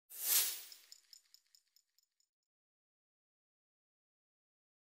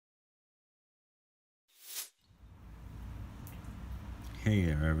Hey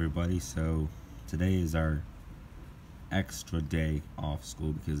there everybody, so today is our extra day off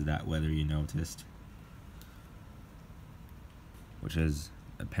school because of that weather you noticed, which has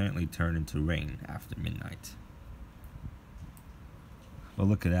apparently turned into rain after midnight. But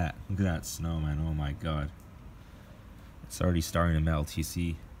look at that snow, man. Oh my god, it's already starting to melt. You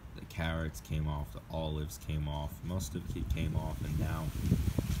see the carrots came off, the olives came off, most of it came off, and now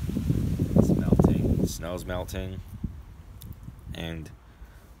it's melting. The snow's melting. And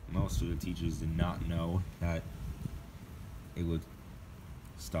most of the teachers did not know that it would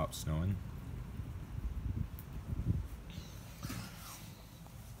stop snowing.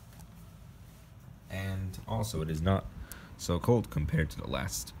 And also, it is not so cold compared to the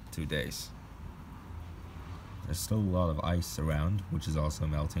last 2 days. There's still a lot of ice around, which is also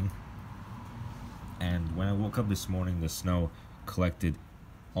melting. And when I woke up this morning, the snow collected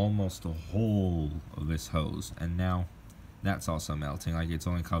almost the whole of this hose, and now that's also melting. Like, it's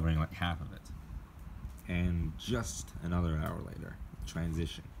only covering like half of it. And just another hour later,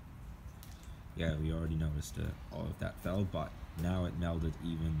 transition. Yeah, we already noticed all of that fell, but now it melted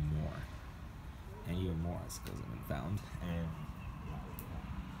even more. And even more icicles have been found. And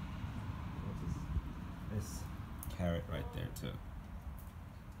what is this carrot right there too?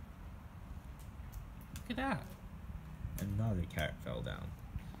 Look at that. Another carrot fell down.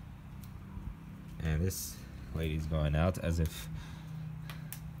 And this lady's going out as if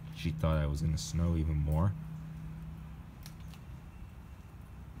she thought I was gonna snow even more.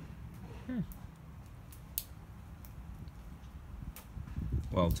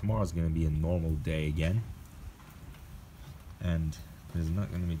 Well, tomorrow's gonna be a normal day again, and there's not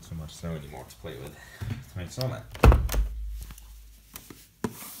gonna be too much snow anymore to play with to make snowman.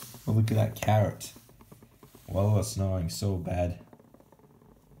 Oh, look at that carrot. While it was snowing so bad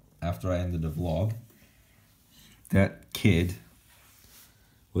after I ended the vlog, that kid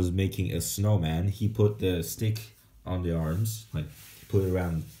was making a snowman. He put the stick on the arms, like he put it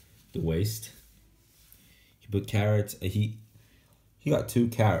around the waist. He put carrots. He got 2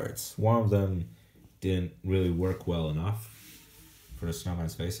 carrots. One of them didn't really work well enough for the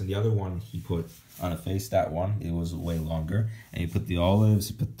snowman's face, and the other one he put on a face. That one, it was way longer. And he put the olives.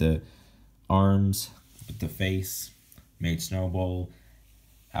 He put the arms. He put the face. Made snowball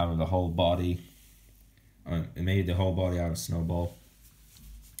out of the whole body. It made the whole body out of snowball.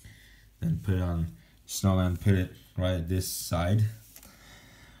 Then put it on snowman, put it right at this side.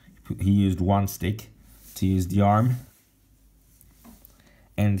 He used one stick to use the arm.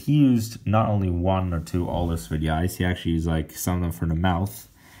 And he used not only 1 or 2 olives for the eyes, he actually used like some of them for the mouth.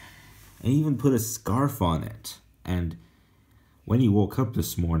 And he even put a scarf on it. And when he woke up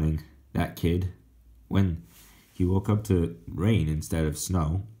this morning, that kid, when he woke up to rain instead of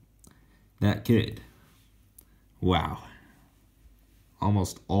snow, that kid, wow,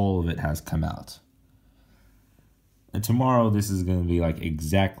 almost all of it has come out. And tomorrow this is going to be like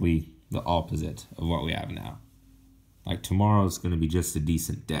exactly the opposite of what we have now. Like, tomorrow is going to be just a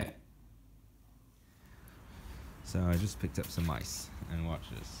decent day. So I just picked up some ice, and watch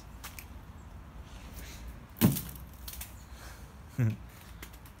this.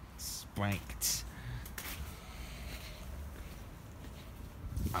 Spanked.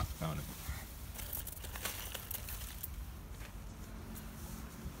 Ah, found it.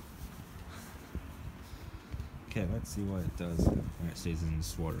 Okay, let's see what it does when it stays in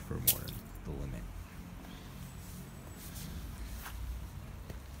this water for more than the limit.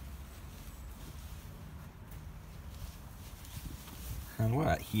 And what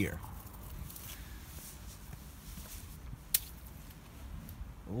about here?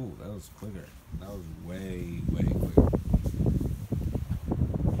 Oh, that was quicker. That was way, way quicker.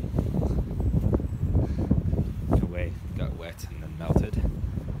 The way it got wet and then melted.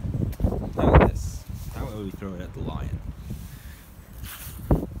 Now this. How about we throw it at the lion?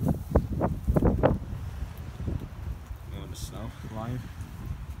 You want the snow, lion?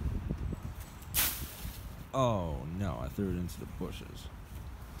 Oh no, I threw it into the bushes.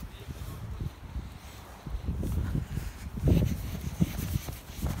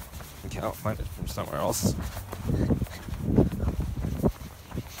 Okay, I'll find it from somewhere else.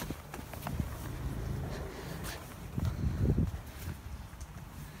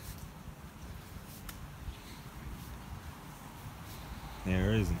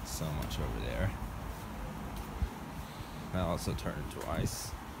 There isn't so much over there. That also turned into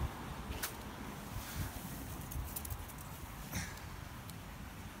ice.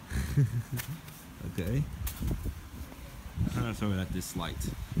 Okay. I'm gonna throw it at this light.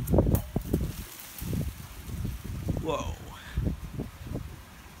 Whoa.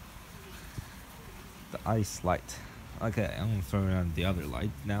 The ice light Okay, I'm gonna throw it on the other light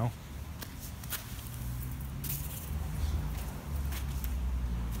now.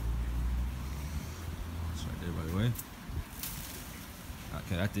 It's right there, by the way.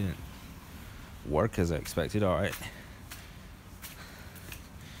 Okay, that didn't work as I expected. Alright.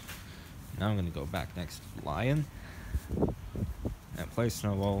 Now I'm gonna go back next to the lion and play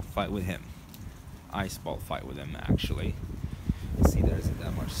snowball fight with him. Ice ball fight with him, actually. You see, there isn't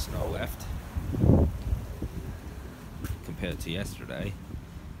that much snow left compared to yesterday.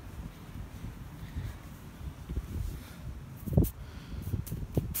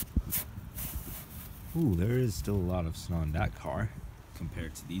 Ooh, there is still a lot of snow in that car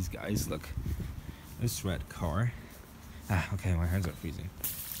compared to these guys. Look, this red car. Okay, my hands are freezing.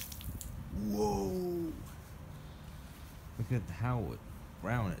 Whoa! Look at how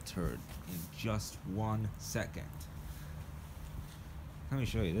brown it turned in just 1 second. Let me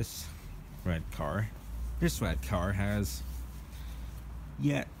show you this red car. This red car has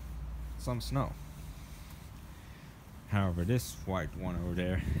yet some snow. However, this white one over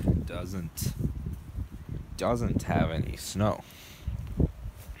there doesn't have any snow.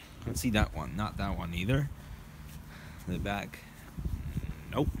 Let's see that one. Not that one either. The back,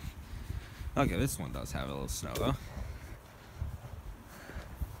 nope. Okay, this one does have a little snow though.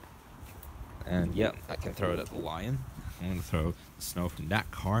 And yep, I can throw it at the lion. I'm gonna throw the snow from that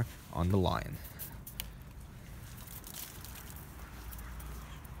car on the lion.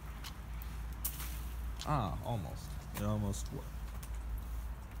 Almost. It almost worked.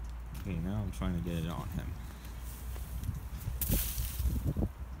 Okay, now I'm trying to get it on him.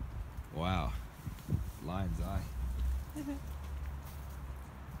 Wow. Lion's eye.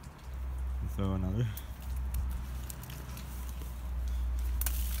 Throw another.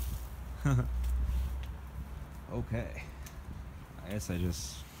 Okay. I guess I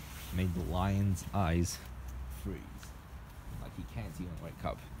just made the lion's eyes freeze. Like he can't even wake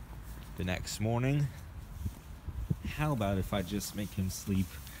up. The next morning, how about if I just make him sleep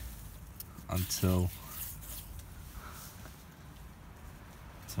until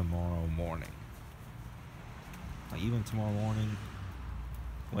tomorrow morning? Like even tomorrow morning,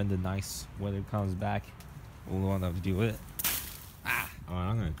 when the nice weather comes back, we'll want to deal with it. Alright,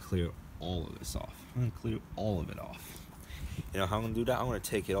 I'm gonna clear all of this off. I'm gonna clear all of it off. You know how I'm gonna do that? I'm gonna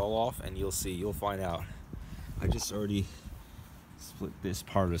take it all off and you'll see, you'll find out. I just already split this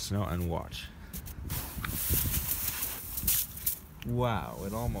part of the snow and watch. Wow,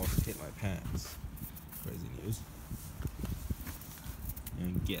 it almost hit my pants. Crazy news.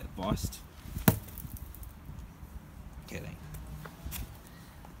 And get bust. Kidding.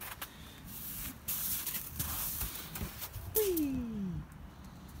 Whee!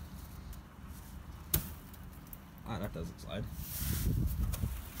 That doesn't slide.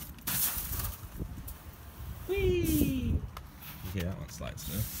 Whee! Okay, that one slides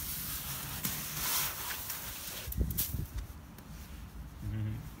too.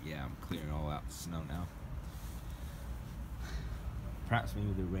 Yeah, I'm clearing all out the snow now. Perhaps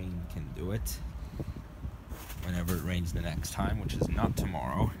maybe the rain can do it. Whenever it rains the next time, which is not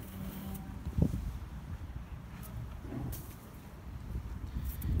tomorrow.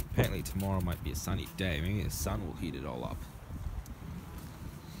 Apparently tomorrow might be a sunny day. Maybe the sun will heat it all up.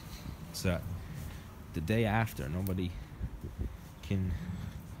 So the day after, nobody can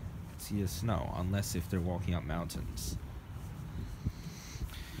see the snow unless if they're walking up mountains.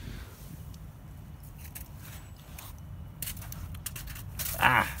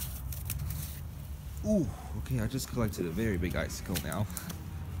 Ooh, okay, I just collected a very big icicle now.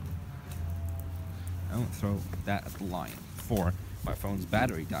 I won't throw that at the lion before my phone's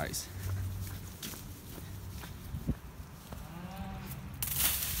battery dies.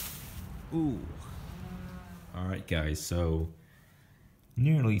 Ooh. Alright guys, so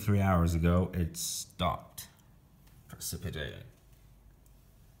nearly 3 hours ago it stopped precipitating.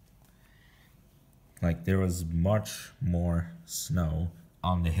 Like there was much more snow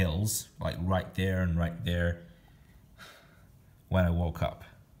on the hills, like right there and right there when I woke up.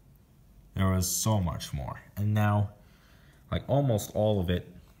 There was so much more. And now, like almost all of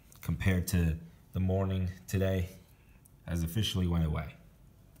it compared to the morning today has officially went away.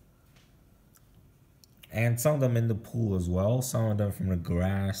 And some of them in the pool as well, some of them from the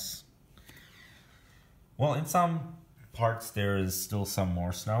grass. Well, in some parts there is still some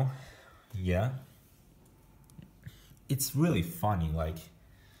more snow. Yeah. It's really funny, like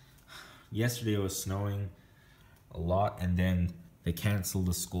yesterday it was snowing a lot and then they canceled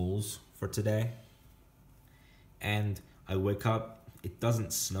the schools for today. And I wake up, it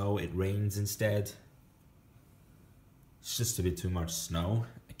doesn't snow, it rains instead. It's just a bit too much snow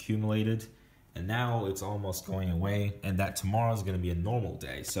accumulated And now it's almost going away, and that tomorrow is going to be a normal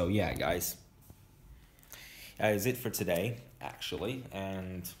day. So yeah, guys, that is it for today, actually.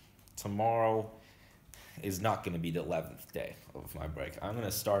 And tomorrow is not going to be the 11th day of my break. I'm going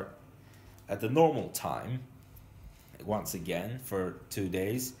to start at the normal time once again for 2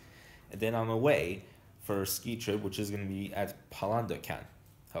 days, and then I'm away for a ski trip, which is going to be at Palandöken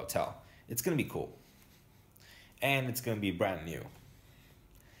Hotel. It's going to be cool, and it's going to be brand new,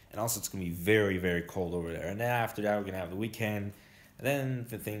 and also it's going to be very, very cold over there. And then after that, we're going to have the weekend, and then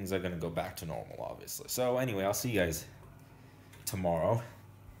the things are going to go back to normal, obviously. So anyway, I'll see you guys tomorrow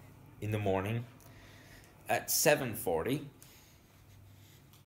in the morning at 7:40